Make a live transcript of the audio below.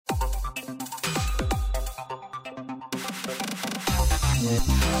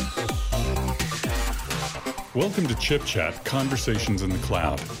Welcome to Chip Chat Conversations in the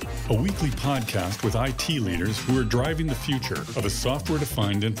Cloud, a weekly podcast with IT leaders who are driving the future of a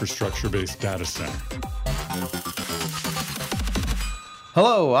software-defined infrastructure-based data center.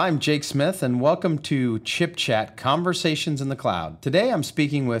 Hello, I'm Jake Smith, and welcome to Chip Chat Conversations in the Cloud. Today I'm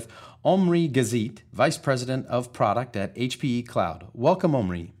speaking with Omri Gazit, Vice President of Product at HPE Cloud. Welcome,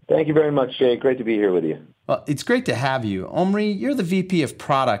 Omri. Thank you very much, Jake. Great to be here with you. Well, it's great to have you. Omri, you're the VP of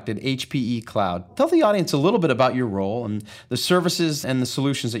Product at HPE Cloud. Tell the audience a little bit about your role and the services and the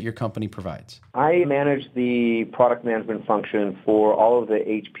solutions that your company provides. I manage the product management function for all of the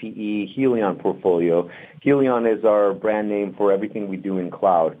HPE Helion portfolio. Helion is our brand name for everything we do in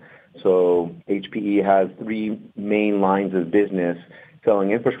cloud. So HPE has three main lines of business: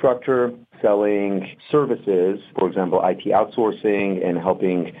 selling infrastructure, selling services, for example, IT outsourcing and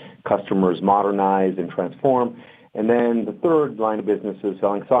helping customers modernize and transform. And then the third line of business is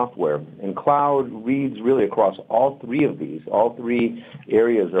selling software. And cloud reads really across all three of these. All three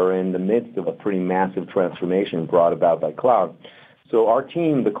areas are in the midst of a pretty massive transformation brought about by cloud. So our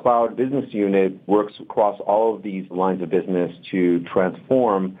team, the Cloud Business Unit, works across all of these lines of business to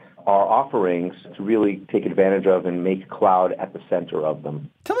transform our offerings to really take advantage of and make cloud at the center of them.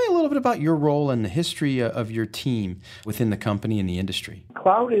 Tell me a little bit about your role and the history of your team within the company and the industry.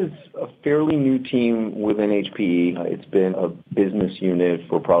 Cloud is a fairly new team within HPE. It's been a business unit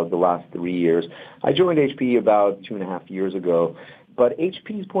for probably the last 3 years. I joined HPE about 2.5 years ago, but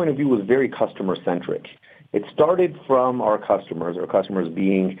HPE's point of view was very customer-centric. It started from our customers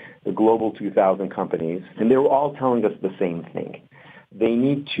being the Global 2000 companies, and they were all telling us the same thing. They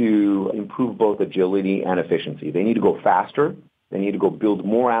need to improve both agility and efficiency. They need to go faster. They need to go build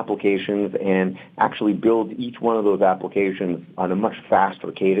more applications and actually build each one of those applications on a much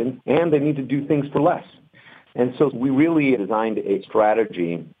faster cadence. And they need to do things for less. And so we really designed a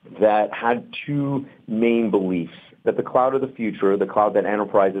strategy that had two main beliefs: that the cloud of the future, the cloud that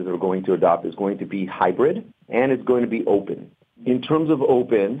enterprises are going to adopt, is going to be hybrid and it's going to be open. In terms of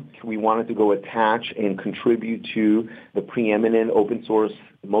open, we wanted to go attach and contribute to the preeminent open source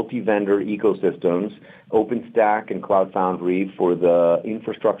multi-vendor ecosystems, OpenStack and Cloud Foundry for the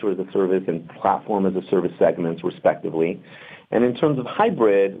infrastructure as a service and platform as a service segments, respectively. And in terms of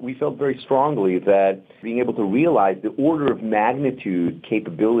hybrid, we felt very strongly that being able to realize the order of magnitude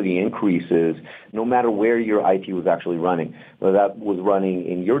capability increases no matter where your IT was actually running, whether that was running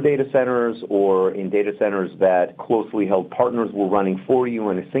in your data centers or in data centers that closely held partners were running for you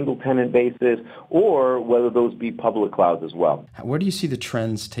on a single tenant basis, or whether those be public clouds as well. Where do you see the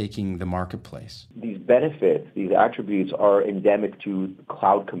trends taking the marketplace? These benefits, these attributes are endemic to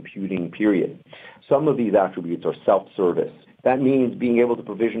cloud computing, period. Some of these attributes are self-service. That means being able to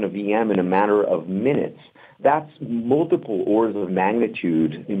provision a VM in a matter of minutes. That's multiple orders of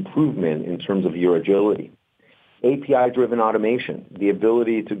magnitude improvement in terms of your agility. API-driven automation, the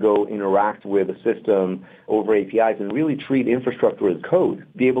ability to go interact with a system over APIs and really treat infrastructure as code,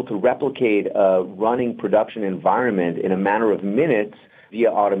 be able to replicate a running production environment in a matter of minutes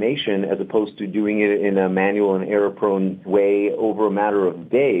via automation as opposed to doing it in a manual and error-prone way over a matter of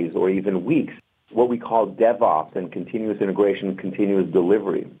days or even weeks. What we call DevOps and continuous integration, continuous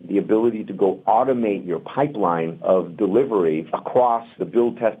delivery, the ability to go automate your pipeline of delivery across the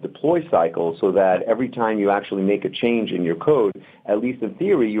build, test, deploy cycle so that every time you actually make a change in your code, at least in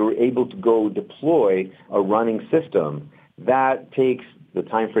theory, you're able to go deploy a running system. That takes the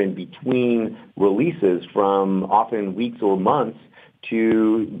time frame between releases from often weeks or months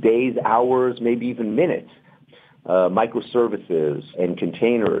to days, hours, maybe even minutes. Microservices and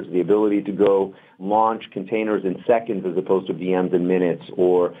containers, the ability to go launch containers in seconds as opposed to VMs in minutes,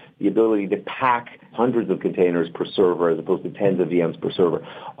 or the ability to pack hundreds of containers per server as opposed to tens of VMs per server.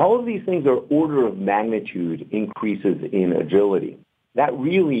 All of these things are order of magnitude increases in agility. That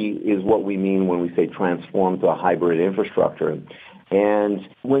really is what we mean when we say transform to a hybrid infrastructure. And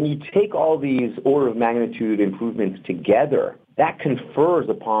when you take all these order of magnitude improvements together, that confers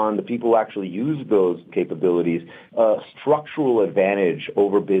upon the people who actually use those capabilities a structural advantage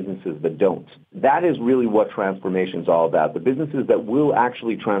over businesses that don't. That is really what transformation is all about. The businesses that will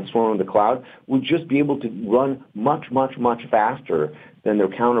actually transform the cloud will just be able to run much, much, much faster than their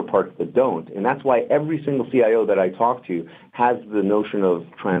counterparts that don't. And that's why every single CIO that I talk to has the notion of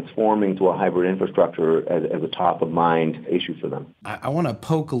transforming to a hybrid infrastructure as a top-of-mind issue for them. I want to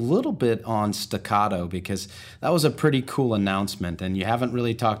poke a little bit on Staccato because that was a pretty cool announcement, and you haven't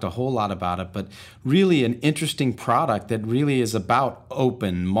really talked a whole lot about it, but really an interesting product that really is about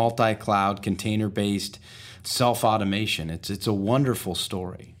open, multi-cloud, container-based self-automation. It's a wonderful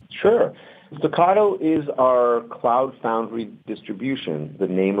story. Sure. Staccato is our Cloud Foundry distribution, the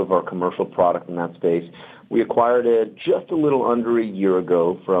name of our commercial product in that space. We acquired it just a little under a year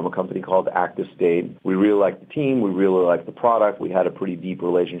ago from a company called ActiveState. We really liked the team. We really liked the product. We had a pretty deep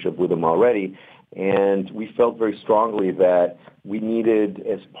relationship with them already. And we felt very strongly that we needed,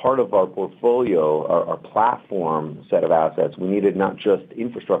 as part of our portfolio, our platform set of assets, we needed not just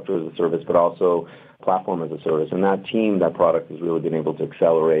infrastructure as a service, but also platform as a service. And that team, that product has really been able to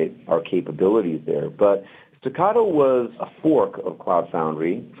accelerate our capabilities there. But Staccato was a fork of Cloud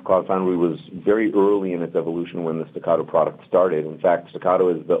Foundry. Cloud Foundry was very early in its evolution when the Staccato product started. In fact, Staccato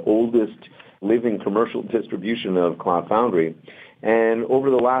is the oldest living commercial distribution of Cloud Foundry. And over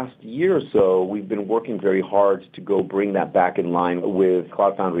the last year or so, we've been working very hard to go bring that back in line with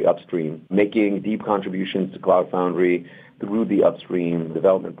Cloud Foundry upstream, making deep contributions to Cloud Foundry through the upstream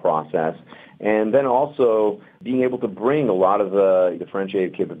development process, and then also being able to bring a lot of the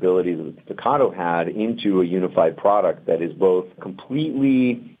differentiated capabilities that Staccato had into a unified product that is both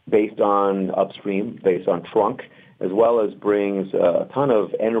completely based on upstream, based on trunk, as well as brings a ton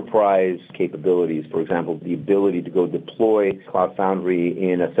of enterprise capabilities. For example, the ability to go deploy Cloud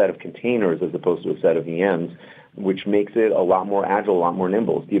Foundry in a set of containers as opposed to a set of VMs, which makes it a lot more agile, a lot more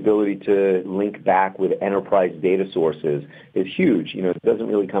nimble. The ability to link back with enterprise data sources is huge. It doesn't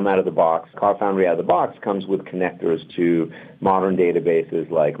really come out of the box. Cloud Foundry out of the box comes with connectors to modern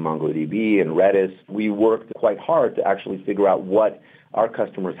databases like MongoDB and Redis. We worked quite hard to actually figure out what our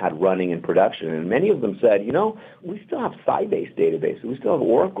customers had running in production. And many of them said, we still have Sybase databases. We still have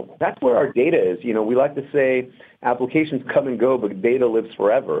Oracle. That's where our data is. We like to say applications come and go, but data lives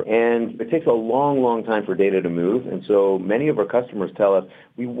forever. And it takes a long, long time for data to move. And so many of our customers tell us,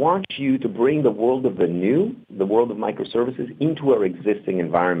 we want you to bring the world of the new, the world of microservices, into our existing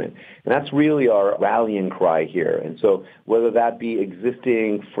environment. And that's really our rallying cry here. And so whether that be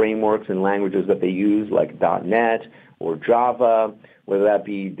existing frameworks and languages that they use like .NET or Java, whether that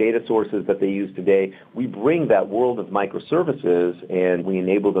be data sources that they use today, we bring that world of microservices and we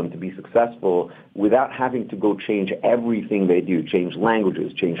enable them to be successful without having to go change everything they do, change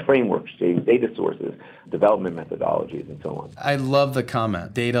languages, change frameworks, change data sources, development methodologies, and so on. I love the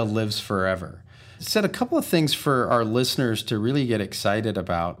comment, data lives forever. You said a couple of things for our listeners to really get excited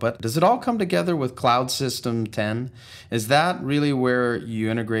about, but does it all come together with Cloud System 10? Is that really where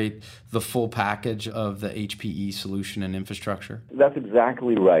you integrate the full package of the HPE solution and infrastructure? That's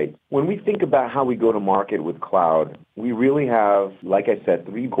exactly right. When we think about how we go to market with cloud, we really have, like I said,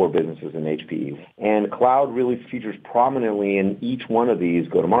 3 core businesses in HPE, and cloud really features prominently in each one of these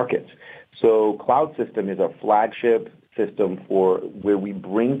go-to-markets. So Cloud System is our flagship system for where we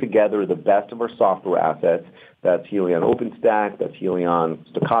bring together the best of our software assets. That's Helion OpenStack, that's Helion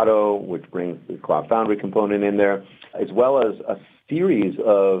Staccato, which brings the Cloud Foundry component in there, as well as a series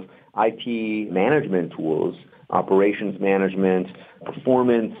of IT management tools, operations management,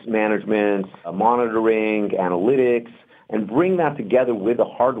 performance management, monitoring, analytics, and bring that together with the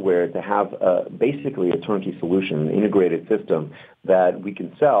hardware to have basically a turnkey solution, an integrated system that we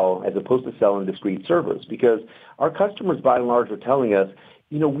can sell as opposed to selling discrete servers. Because our customers, by and large, are telling us,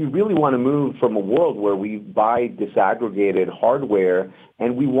 we really want to move from a world where we buy disaggregated hardware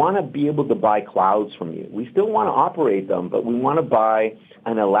and we want to be able to buy clouds from you. We still want to operate them, but we want to buy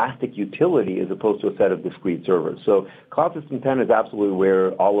an elastic utility as opposed to a set of discrete servers. So Cloud System 10 is absolutely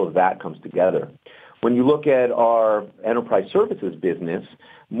where all of that comes together. When you look at our enterprise services business,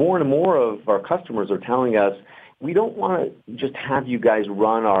 more and more of our customers are telling us, we don't want to just have you guys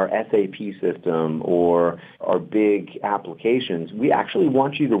run our SAP system or our big applications. We actually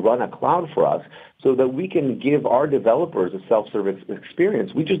want you to run a cloud for us so that we can give our developers a self-service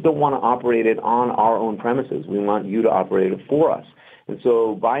experience. We just don't want to operate it on our own premises. We want you to operate it for us. And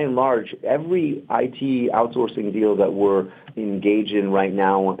so by and large, every IT outsourcing deal that we're engaged in right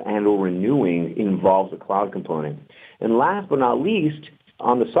now and or renewing involves a cloud component. And last but not least,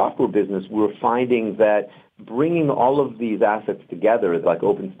 on the software business, we're finding that bringing all of these assets together, like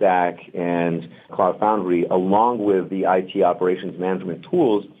OpenStack and Cloud Foundry, along with the IT operations management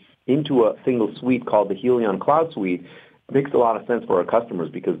tools into a single suite called the Helion Cloud Suite, makes a lot of sense for our customers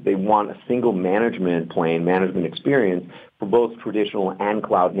because they want a single management plane, management experience for both traditional and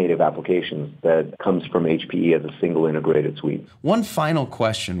cloud-native applications that comes from HPE as a single integrated suite. One final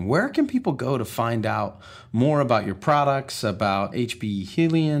question. Where can people go to find out more about your products, about HPE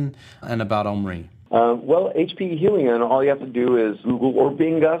Helion, and about Omri? Well, HPE Helion, all you have to do is Google or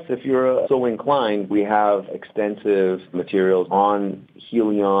Bing us if you're so inclined. We have extensive materials on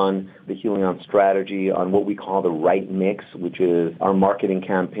Helion, the Helion strategy, on what we call the right mix, which is our marketing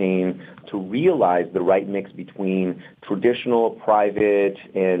campaign to realize the right mix between traditional, private,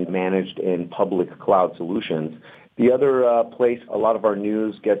 and managed and public cloud solutions. The other place a lot of our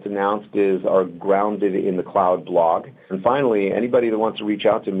news gets announced is our Grounded in the Cloud blog. And finally, anybody that wants to reach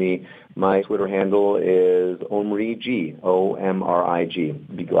out to me, my Twitter handle is OmriG, O-M-R-I-G.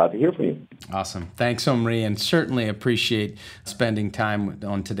 Be glad to hear from you. Awesome. Thanks, Omri, and certainly appreciate spending time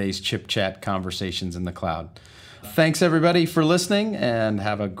on today's Chip Chat Conversations in the Cloud. Thanks, everybody, for listening, and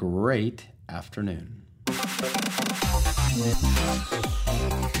have a great afternoon.